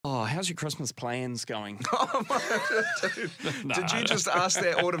how's your Christmas plans going? Oh my, dude. No, Did you just ask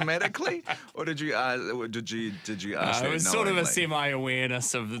that automatically, or did you ask that? It was sort of a knowingly?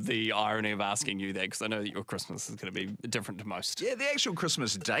 semi-awareness of the irony of asking you that, because I know that your Christmas is going to be different to most. Yeah, the actual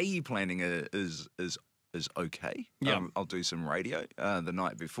Christmas Day planning is okay. Yeah. I'll do some radio the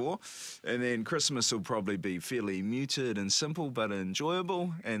night before, and then Christmas will probably be fairly muted and simple but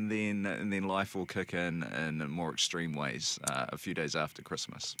enjoyable, and then life will kick in more extreme ways a few days after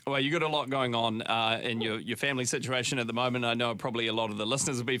Christmas. Well, you got a lot going on in your family situation at the moment. I know probably a lot of the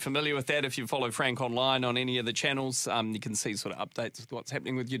listeners will be familiar with that. If you follow Frank online on any of the channels, you can see sort of updates with what's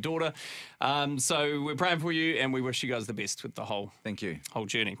happening with your daughter. So we're praying for you, and we wish you guys the best with the whole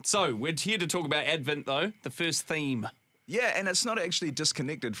journey. So we're here to talk about Advent, though, the first theme. Yeah, and it's not actually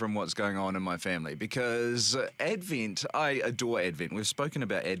disconnected from what's going on in my family, because Advent, I adore Advent. We've spoken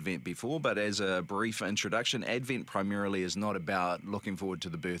about Advent before, but as a brief introduction, Advent primarily is not about looking forward to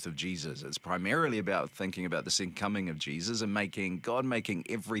the birth of Jesus. It's primarily about thinking about the second coming of Jesus and God making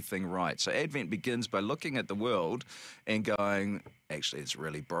everything right. So Advent begins by looking at the world and going, actually, it's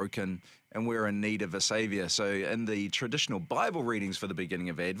really broken, and we're in need of a Savior. So in the traditional Bible readings for the beginning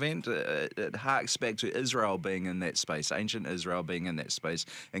of Advent, it harks back to Israel being in that space, ancient Israel being in that space,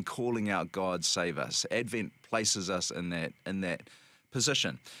 and calling out, God, save us. Advent places us in that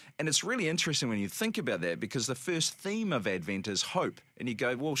position. And it's really interesting when you think about that, because the first theme of Advent is hope. And you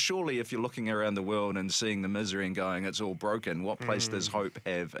go, well, surely if you're looking around the world and seeing the misery and going, it's all broken, what place does hope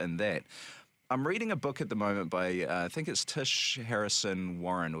have in that? I'm reading a book at the moment by, I think it's Tish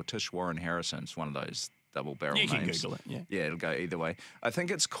Warren Harrison. It's one of those double-barrel names. You can Google it, yeah. Yeah, it'll go either way. I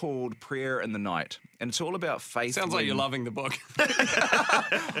think it's called Prayer in the Night, and it's all about faith. Sounds like you're loving the book.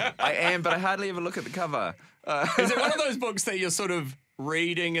 I am, but I hardly ever look at the cover. Is it one of those books that you're sort of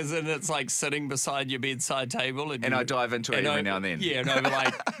reading, as in it's like sitting beside your bedside table? And I dive into it every now and then. Yeah, and over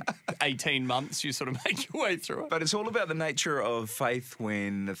like 18 months, you sort of make your way through it. But it's all about the nature of faith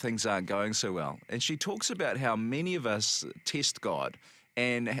when things aren't going so well. And she talks about how many of us test God,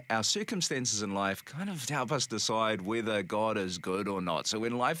 and our circumstances in life kind of help us decide whether God is good or not. So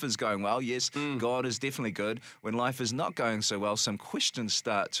when life is going well, yes, God is definitely good. When life is not going so well, some questions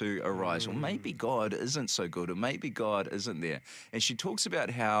start to arise. Well, maybe God isn't so good, or maybe God isn't there. And she talks about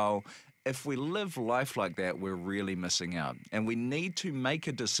how if we live life like that, we're really missing out. And we need to make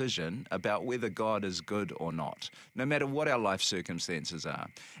a decision about whether God is good or not, no matter what our life circumstances are.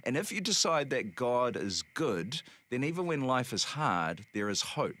 And if you decide that God is good, then even when life is hard, there is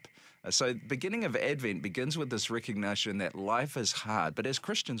hope. So the beginning of Advent begins with this recognition that life is hard, but as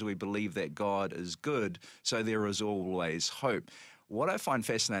Christians, we believe that God is good, so there is always hope. What I find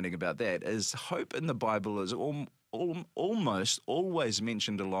fascinating about that is hope in the Bible is almost always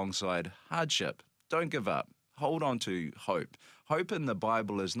mentioned alongside hardship. Don't give up. Hold on to hope. Hope in the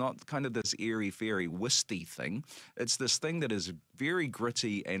Bible is not kind of this airy-fairy, wisty thing. It's this thing that is very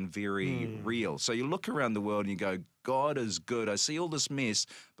gritty and very real. So you look around the world and you go, God is good. I see all this mess,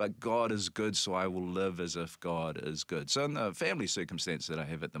 but God is good, so I will live as if God is good. So in the family circumstance that I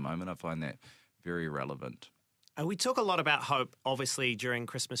have at the moment, I find that very relevant. We talk a lot about hope, obviously, during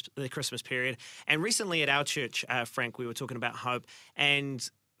the Christmas period. And recently at our church, Frank, we were talking about hope and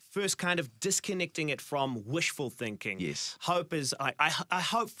first kind of disconnecting it from wishful thinking. Yes. Hope is, I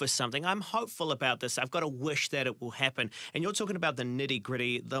hope for something. I'm hopeful about this. I've got to wish that it will happen. And you're talking about the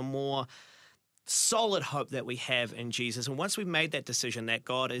nitty-gritty, the more solid hope that we have in Jesus. And once we've made that decision that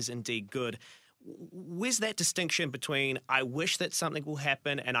God is indeed good, where's that distinction between I wish that something will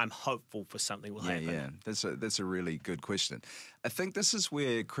happen and I'm hopeful for something will happen? Yeah, that's a really good question. I think this is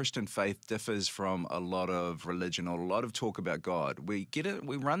where Christian faith differs from a lot of religion or a lot of talk about God. We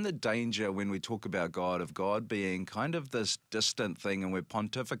run the danger when we talk about God of God being kind of this distant thing, and we're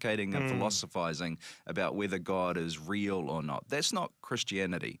pontificating and philosophizing about whether God is real or not. That's not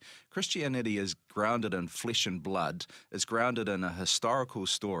Christianity. Christianity is grounded in flesh and blood. It's grounded in a historical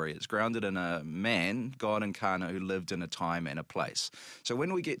story. It's grounded in a man, God incarnate, who lived in a time and a place. So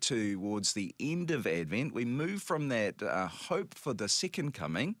when we get towards the end of Advent, we move from that hope for the second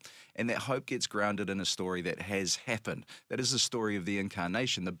coming, and that hope gets grounded in a story that has happened. That is the story of the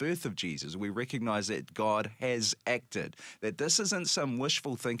incarnation, the birth of Jesus. We recognize that God has acted, that this isn't some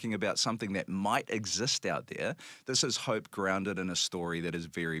wishful thinking about something that might exist out there. This is hope grounded in a story that is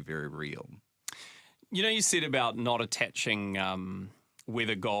very, very real. You know, you said about not attaching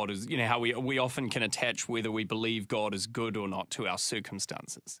whether God is, you know, how we often can attach whether we believe God is good or not to our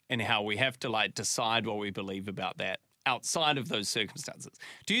circumstances, and how we have to like decide what we believe about that outside of those circumstances.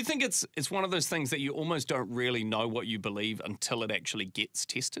 Do you think it's one of those things that you almost don't really know what you believe until it actually gets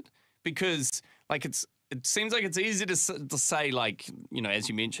tested? Because like it seems like it's easy to say, like, you know, as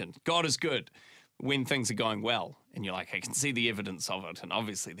you mentioned, God is good when things are going well. And you're like, I can see the evidence of it. And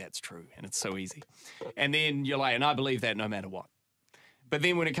obviously that's true. And it's so easy. And then you're like, and I believe that no matter what. But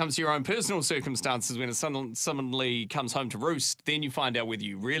then when it comes to your own personal circumstances, when it suddenly comes home to roost, then you find out whether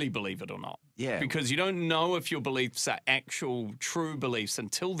you really believe it or not. Yeah. Because you don't know if your beliefs are actual true beliefs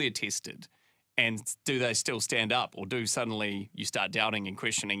until they're tested. And do they still stand up? Or do suddenly you start doubting and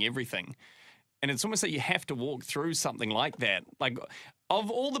questioning everything? And it's almost like you have to walk through something like that. Like, of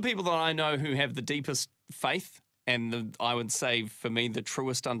all the people that I know who have the deepest faith, and I would say for me the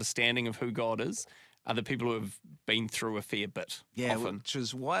truest understanding of who God is, are the people who have been through a fair bit. Yeah, often. which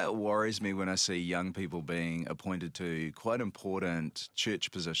is why it worries me when I see young people being appointed to quite important church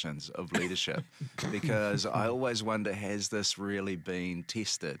positions of leadership, because I always wonder, has this really been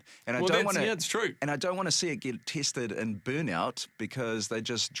tested? And I don't want to. Yeah, it's true. And I don't want to see it get tested in burnout because they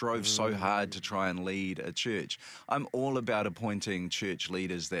just drove so hard to try and lead a church. I'm all about appointing church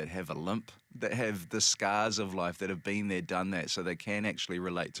leaders that have a limp, that have the scars of life, that have been there, done that, so they can actually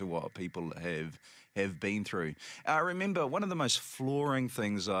relate to what people have been through. I remember one of the most flooring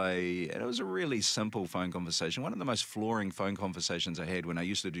things and it was a really simple phone conversation, one of the most flooring phone conversations I had when I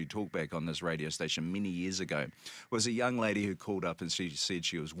used to do talkback on this radio station many years ago, was a young lady who called up and she said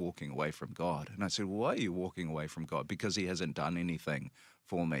she was walking away from God. And I said, well, why are you walking away from God? Because he hasn't done anything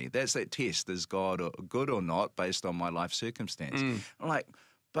for me. That's that test. Is God good or not based on my life circumstance? I'm like,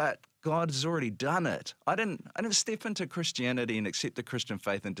 but God has already done it. I didn't step into Christianity and accept the Christian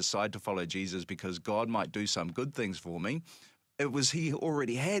faith and decide to follow Jesus because God might do some good things for me. It was he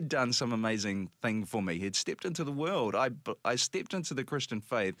already had done some amazing thing for me. He'd stepped into the world. I stepped into the Christian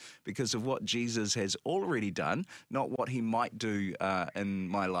faith because of what Jesus has already done, not what he might do in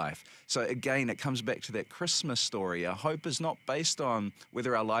my life. So again, it comes back to that Christmas story. Our hope is not based on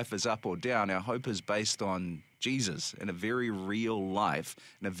whether our life is up or down. Our hope is based on Jesus and a very real life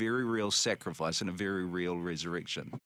and a very real sacrifice and a very real resurrection.